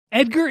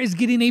Edgar is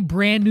getting a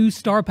brand new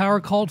star power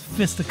called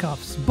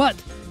Fisticuffs, but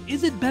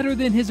is it better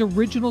than his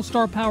original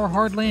star power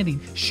Hard Landing?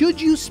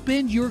 Should you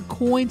spend your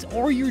coins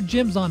or your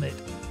gems on it?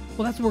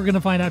 Well, that's what we're going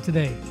to find out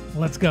today.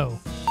 Let's go.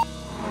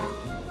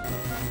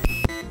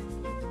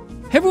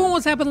 Hey everyone,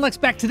 what's happening? Lex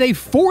back today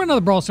for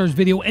another Brawl Stars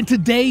video, and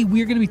today we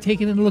are going to be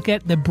taking a look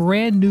at the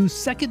brand new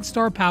second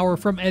star power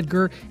from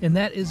Edgar, and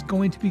that is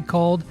going to be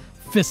called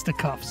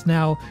Fisticuffs.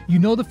 Now, you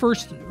know the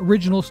first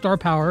original star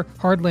power,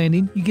 Hard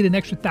Landing, you get an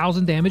extra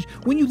 1,000 damage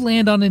when you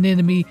land on an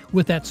enemy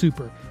with that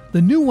super.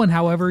 The new one,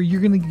 however,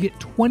 you're going to get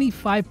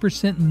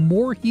 25%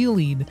 more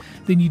healing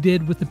than you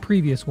did with the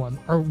previous one,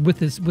 or with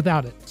this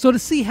without it. So to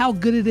see how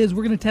good it is,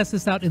 we're going to test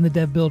this out in the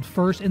dev build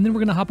first, and then we're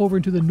going to hop over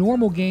into the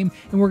normal game,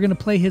 and we're going to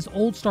play his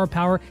old star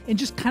power and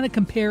just kind of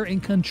compare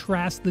and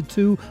contrast the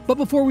two. But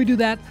before we do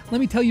that,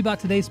 let me tell you about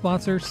today's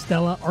sponsor,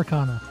 Stella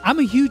Arcana. I'm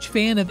a huge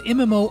fan of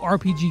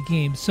MMORPG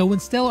games, so when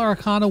Stella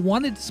Arcana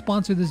wanted to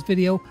sponsor this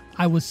video,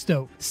 I was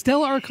stoked.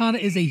 Stella Arcana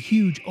is a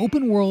huge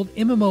open-world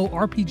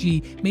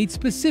MMORPG made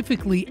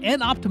specifically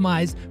and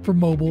optimized for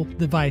mobile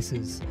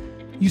devices.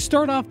 You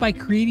start off by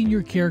creating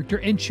your character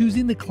and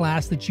choosing the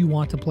class that you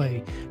want to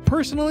play.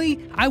 Personally,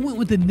 I went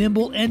with the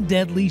nimble and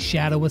deadly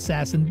Shadow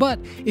Assassin, but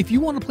if you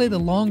want to play the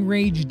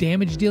long-range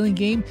damage-dealing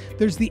game,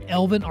 there's the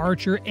Elven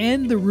Archer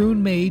and the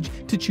Rune Mage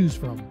to choose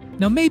from.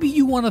 Now maybe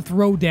you want to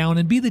throw down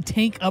and be the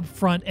tank up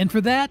front, and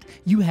for that,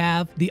 you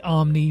have the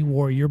Omni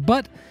Warrior,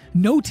 but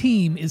no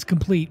team is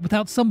complete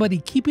without somebody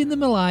keeping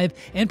them alive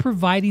and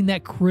providing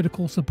that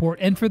critical support,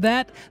 and for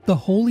that, the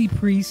Holy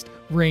Priest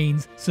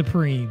reigns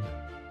supreme.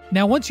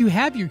 Now, once you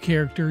have your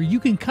character, you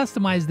can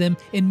customize them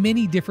in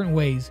many different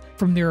ways,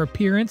 from their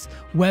appearance,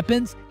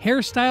 weapons,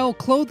 hairstyle,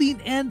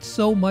 clothing, and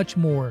so much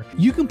more.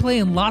 You can play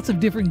in lots of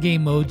different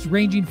game modes,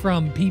 ranging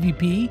from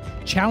PvP,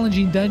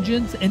 challenging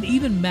dungeons, and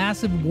even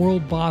massive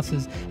world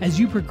bosses as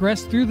you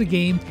progress through the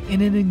game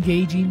in an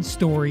engaging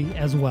story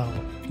as well.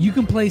 You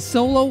can play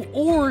solo,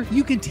 or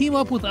you can team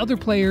up with other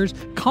players,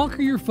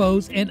 conquer your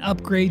foes, and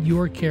upgrade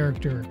your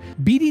character.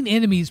 Beating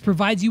enemies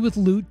provides you with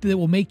loot that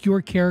will make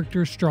your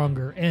character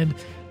stronger, and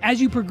as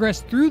you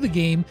progress through the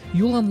game,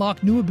 you'll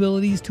unlock new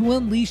abilities to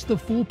unleash the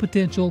full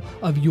potential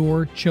of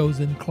your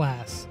chosen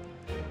class.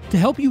 To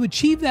help you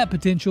achieve that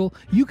potential,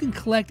 you can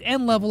collect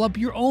and level up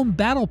your own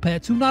battle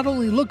pets who not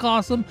only look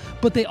awesome,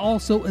 but they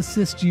also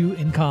assist you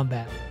in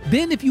combat.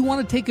 Then if you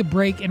want to take a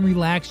break and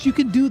relax, you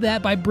can do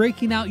that by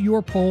breaking out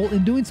your pole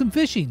and doing some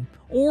fishing.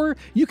 Or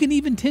you can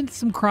even tend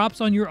some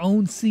crops on your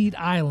own seed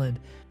island.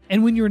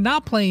 And when you're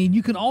not playing,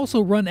 you can also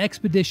run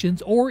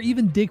expeditions or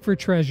even dig for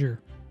treasure.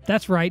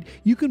 That's right,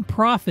 you can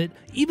profit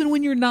even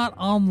when you're not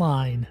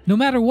online. No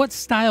matter what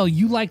style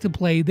you like to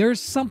play, there's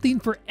something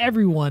for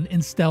everyone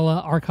in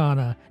Stella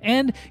Arcana.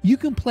 And you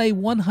can play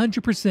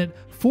 100%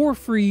 for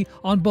free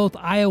on both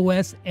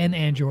iOS and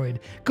Android.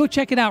 Go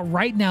check it out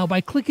right now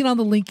by clicking on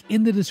the link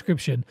in the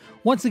description.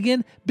 Once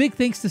again, big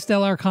thanks to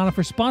Stella Arcana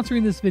for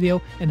sponsoring this video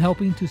and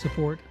helping to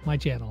support my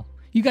channel.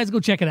 You guys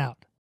go check it out.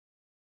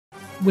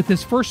 With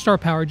his first star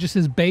power, just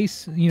his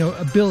base,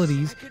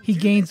 abilities, he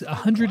gains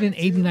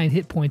 189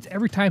 hit points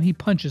every time he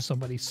punches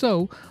somebody.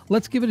 So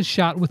let's give it a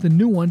shot with the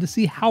new one to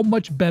see how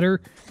much better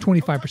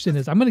 25%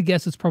 is. I'm going to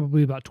guess it's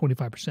probably about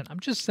 25%.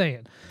 I'm just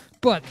saying.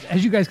 But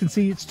as you guys can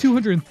see, it's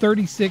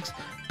 236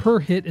 per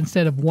hit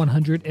instead of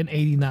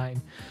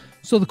 189.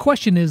 So the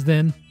question is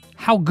then,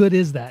 how good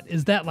is that?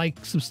 Is that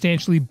like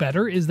substantially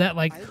better? Is that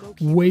like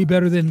way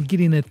better than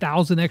getting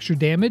 1,000 extra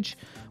damage?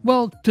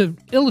 Well, to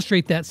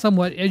illustrate that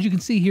somewhat, as you can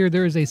see here,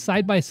 there is a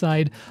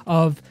side-by-side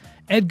of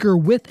Edgar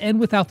with and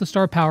without the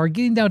star power,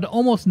 getting down to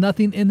almost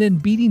nothing and then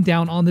beating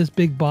down on this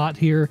big bot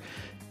here.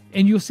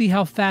 And you'll see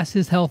how fast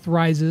his health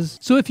rises.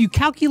 So if you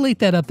calculate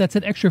that up, that's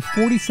an extra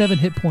 47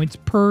 hit points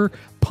per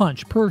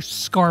punch, per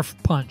scarf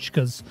punch,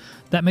 because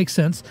that makes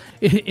sense.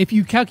 If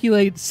you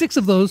calculate 6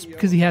 of those,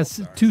 because he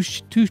has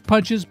two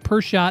punches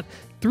per shot,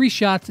 3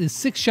 shots is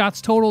 6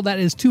 shots total. That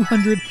is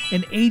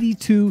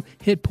 282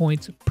 hit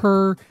points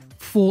per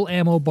full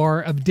ammo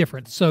bar of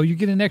difference. So you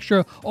get an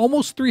extra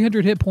almost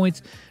 300 hit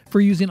points for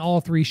using all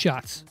 3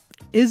 shots.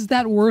 Is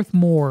that worth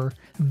more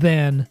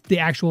than the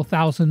actual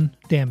 1,000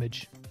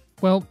 damage?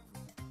 Well,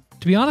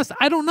 to be honest,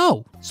 I don't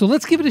know. So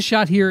let's give it a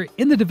shot here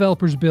in the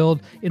developer's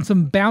build in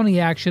some bounty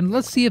action.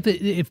 Let's see if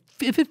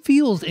it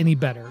feels any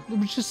better.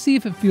 Let's just see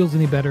if it feels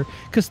any better,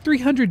 because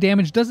 300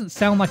 damage doesn't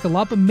sound like a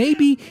lot, but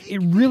maybe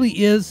it really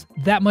is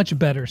that much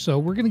better. So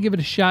we're going to give it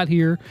a shot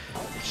here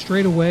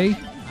straight away.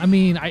 I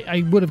mean,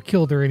 I would have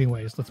killed her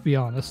anyways, let's be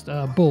honest.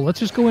 Bull, let's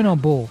just go in on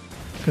Bull,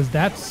 because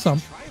that's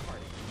some...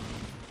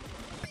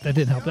 That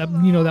didn't help.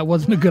 That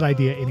wasn't a good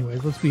idea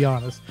anyways, let's be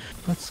honest.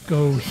 Let's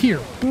go here.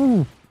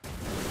 Ooh.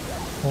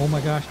 Oh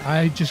my gosh,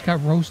 I just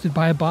got roasted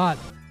by a bot.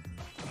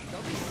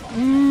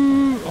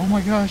 Ooh, oh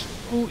my gosh.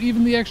 Oh,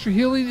 even the extra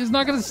healing is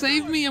not going to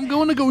save me. I'm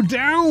going to go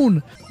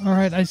down. All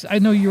right, I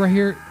know you're right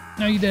here.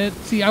 Now you're dead.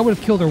 See, I would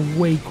have killed her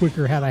way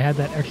quicker had I had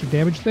that extra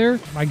damage there.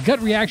 My gut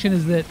reaction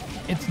is that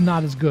it's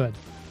not as good.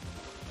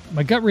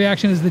 My gut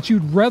reaction is that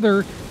you'd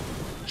rather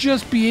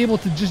just be able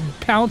to just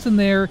pounce in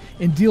there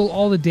and deal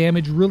all the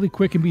damage really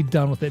quick and be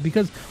done with it,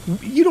 because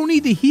you don't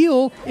need to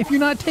heal if you're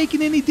not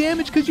taking any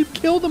damage because you've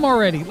killed them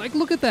already. Like,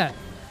 look at that.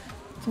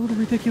 It's a little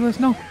ridiculous.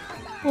 No.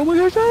 Oh my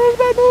gosh, that was a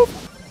bad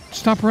move.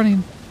 Stop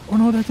running. Oh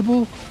no, that's a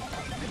bull.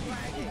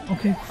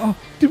 Okay. Oh,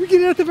 did we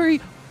get it at the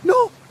very...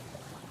 No.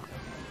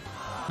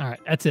 All right,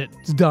 that's it.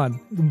 It's done.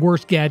 The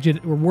worst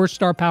gadget or worst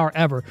star power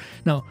ever.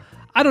 No,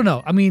 I don't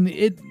know. I mean,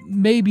 it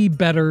may be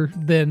better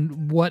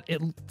than what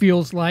it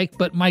feels like,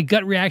 but my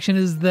gut reaction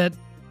is that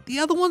the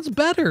other one's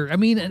better. I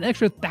mean, an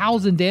extra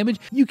 1,000 damage.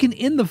 You can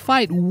end the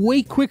fight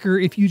way quicker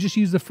if you just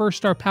use the first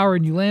star power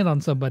and you land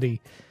on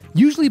somebody.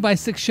 Usually by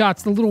 6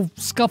 shots, the little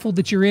scuffle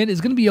that you're in is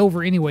going to be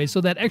over anyway.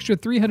 So that extra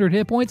 300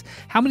 hit points,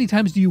 how many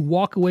times do you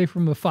walk away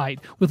from a fight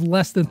with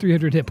less than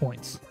 300 hit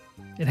points?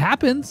 It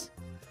happens,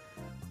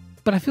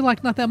 but I feel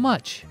like not that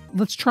much.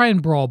 Let's try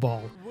and Brawl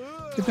Ball.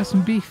 Give us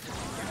some beef.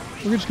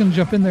 We're just going to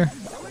jump in there.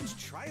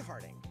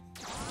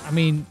 I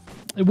mean,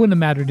 it wouldn't have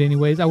mattered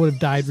anyways. I would have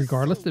died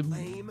regardless.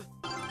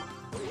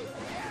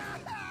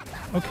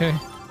 Okay.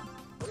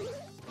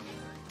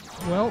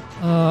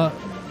 Well,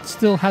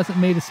 still hasn't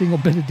made a single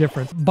bit of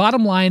difference.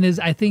 Bottom line is,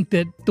 I think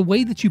that the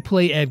way that you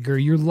play Edgar,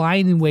 you're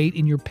lying in wait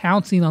and you're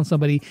pouncing on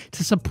somebody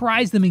to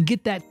surprise them and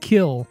get that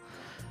kill.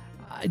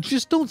 I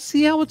just don't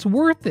see how it's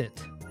worth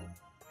it.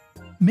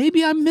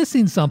 Maybe I'm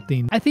missing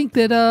something. I think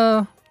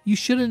that you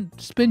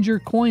shouldn't spend your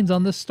coins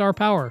on this star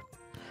power.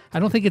 I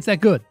don't think it's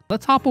that good.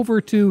 Let's hop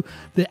over to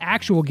the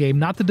actual game,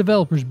 not the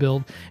developer's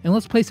build, and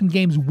let's play some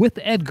games with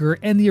Edgar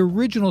and the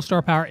original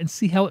star power and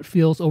see how it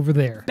feels over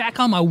there.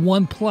 Back on my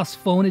OnePlus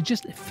phone, it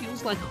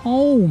feels like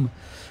home.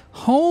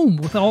 Home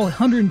with all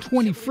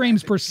 120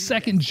 frames per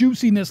second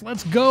juiciness.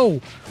 Let's go.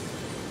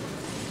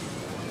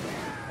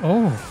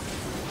 Oh.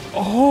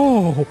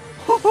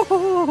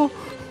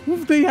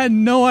 They had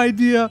no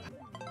idea.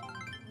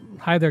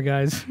 Hi there,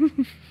 guys.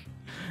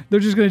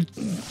 They're just going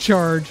to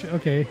charge.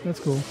 Okay,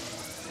 that's cool.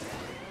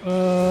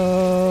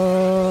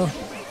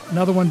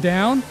 Another one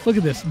down. Look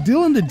at this.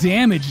 Dealing the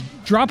damage.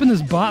 Dropping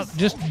this bot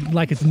just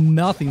like it's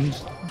nothing.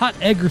 Just hot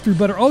Edgar through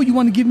butter. Oh, you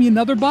want to give me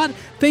another bot?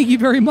 Thank you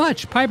very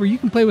much. Piper, you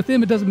can play with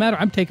him. It doesn't matter.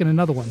 I'm taking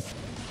another one.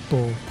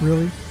 Bull.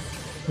 Really?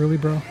 Really,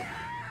 bro?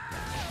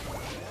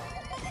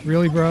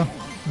 Really, bro?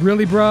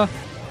 Really, bro?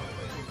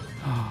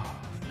 Oh,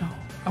 no.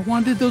 I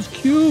wanted those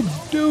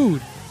cubes,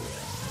 dude.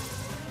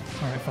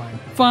 All right, fine.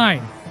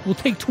 Fine. We'll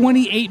take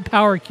 28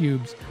 power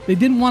cubes. They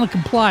didn't want to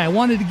comply. I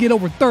wanted to get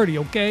over 30,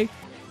 okay?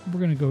 We're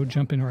going to go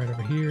jump in right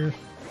over here.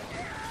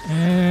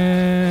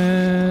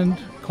 And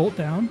Colt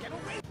down.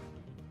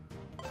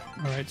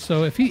 All right,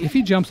 so if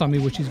he jumps on me,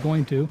 which he's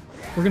going to,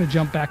 we're going to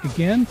jump back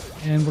again,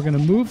 and we're going to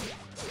move.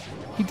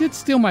 He did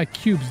steal my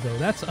cubes, though.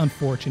 That's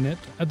unfortunate.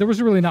 There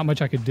was really not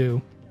much I could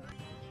do.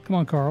 Come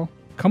on, Carl.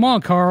 Come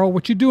on, Carl.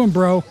 What you doing,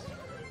 bro?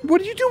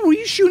 What are you doing? What are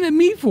you shooting at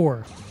me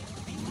for?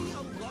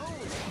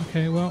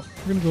 Okay, well,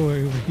 we're going to go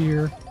over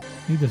here.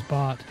 Need this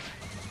bot.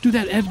 Dude,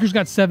 that Edgar's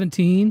got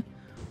 17.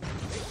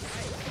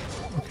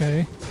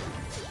 Okay.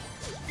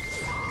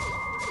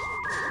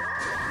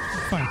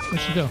 Fine,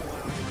 let's just go.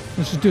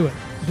 Let's just do it.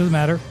 It doesn't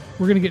matter.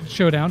 We're going to get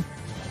showdown.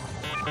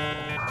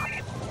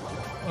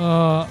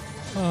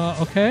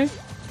 Okay.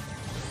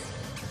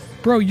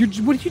 Bro, what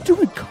are you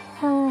doing,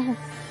 Carl?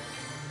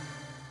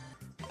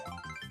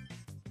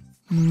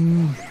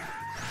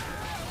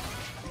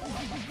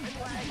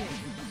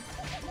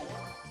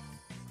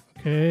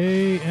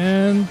 Okay,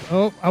 and...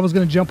 Oh, I was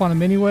going to jump on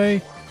him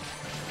anyway.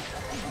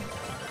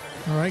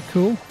 All right,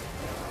 cool.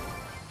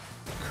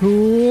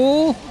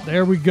 Cool.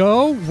 There we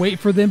go. Wait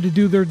for them to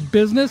do their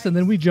business, and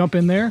then we jump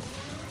in there.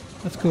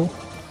 That's cool.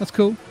 That's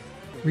cool.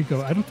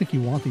 Rico, I don't think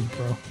you want these,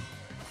 bro.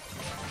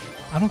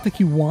 I don't think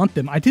you want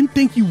them. I didn't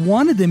think you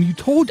wanted them.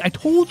 I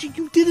told you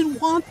you didn't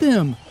want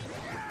them.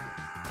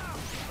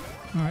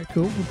 All right,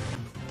 cool.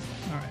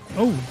 All right.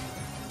 Oh.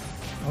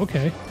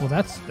 Okay. Well,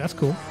 that's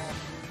cool.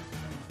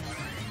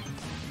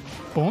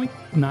 Boing.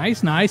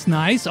 Nice, nice,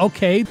 nice.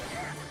 Okay.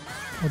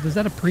 Oh, is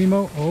that a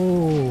primo?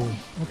 Oh,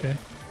 okay.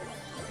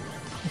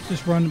 Let's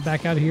just run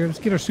back out of here. Let's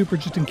get our super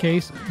just in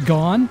case.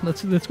 Gone.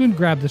 Let's go and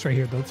grab this right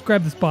here, though. Let's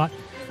grab this bot.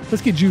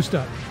 Let's get juiced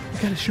up. We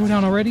got a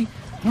showdown already?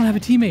 I don't have a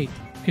teammate.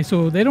 Okay,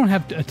 so they don't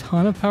have a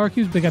ton of power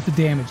cubes, but they got the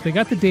damage. They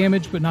got the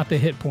damage, but not the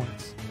hit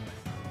points.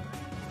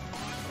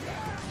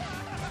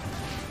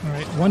 All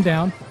right, 1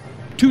 down.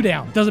 2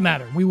 down. Doesn't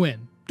matter. We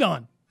win.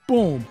 Done.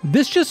 Boom.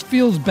 This just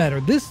feels better.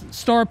 This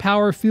star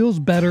power feels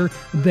better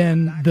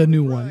than the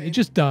new one. It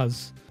just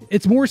does.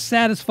 It's more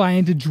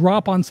satisfying to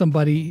drop on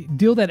somebody,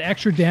 deal that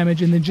extra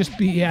damage, and then just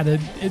be at a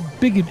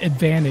big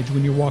advantage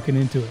when you're walking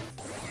into it.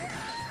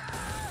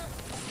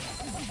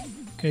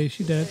 Okay,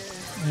 she's dead.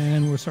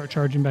 And we'll start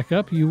charging back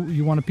up.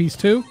 You want a piece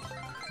too?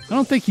 I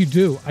don't think you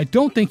do. I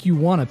don't think you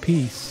want a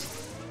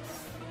piece.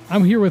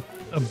 I'm here with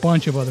a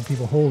bunch of other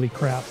people. Holy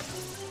crap.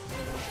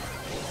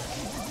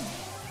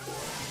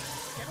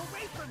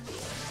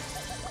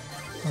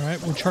 All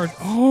right, we'll charge.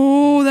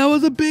 Oh, that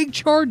was a big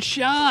charge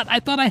shot. I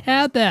thought I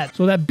had that.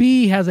 So that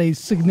B has a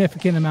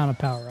significant amount of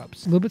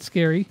power-ups. A little bit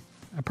scary.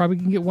 I probably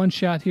can get 1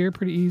 shot here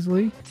pretty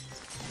easily.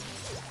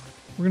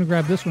 We're going to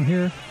grab this one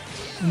here.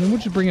 And then we'll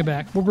just bring it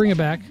back. We'll bring it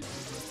back.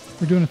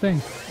 We're doing a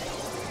thing.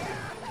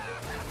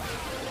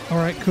 All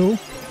right, cool.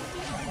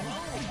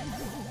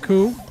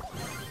 Cool.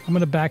 I'm going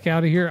to back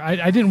out of here.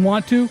 I didn't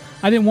want to.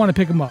 I didn't want to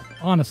pick him up,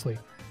 honestly.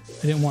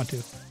 I didn't want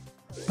to.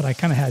 But I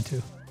kind of had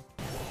to.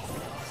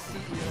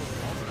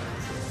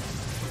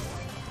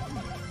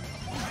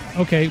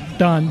 Okay,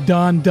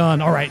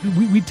 done. All right,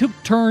 we took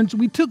turns.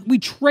 We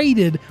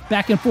traded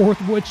back and forth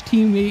which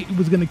teammate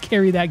was going to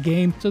carry that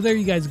game. So there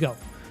you guys go.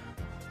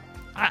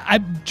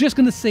 I'm just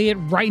going to say it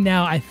right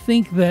now. I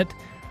think that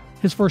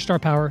his first star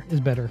power is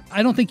better.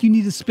 I don't think you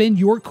need to spend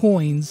your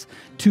coins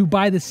to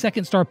buy the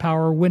second star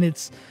power when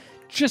it's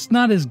just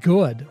not as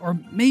good. Or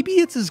maybe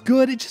it's as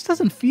good, it just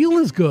doesn't feel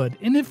as good.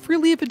 And if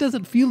it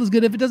doesn't feel as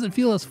good, if it doesn't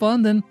feel as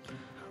fun, then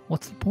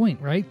what's the point,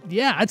 right?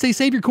 Yeah, I'd say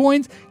save your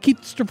coins, keep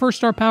the first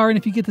star power, and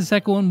if you get the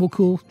second one, well,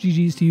 cool,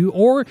 GG's to you.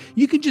 Or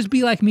you can just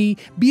be like me,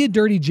 be a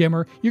dirty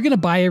gemmer. You're going to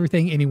buy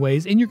everything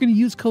anyways, and you're going to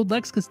use code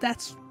LEX because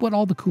that's what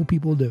all the cool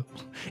people do.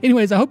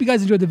 Anyways, I hope you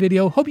guys enjoyed the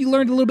video. Hope you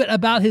learned a little bit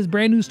about his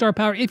brand new star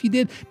power. If you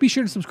did, be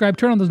sure to subscribe,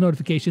 turn on those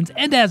notifications,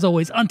 and as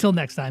always, until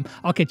next time,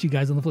 I'll catch you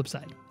guys on the flip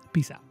side.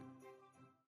 Peace out.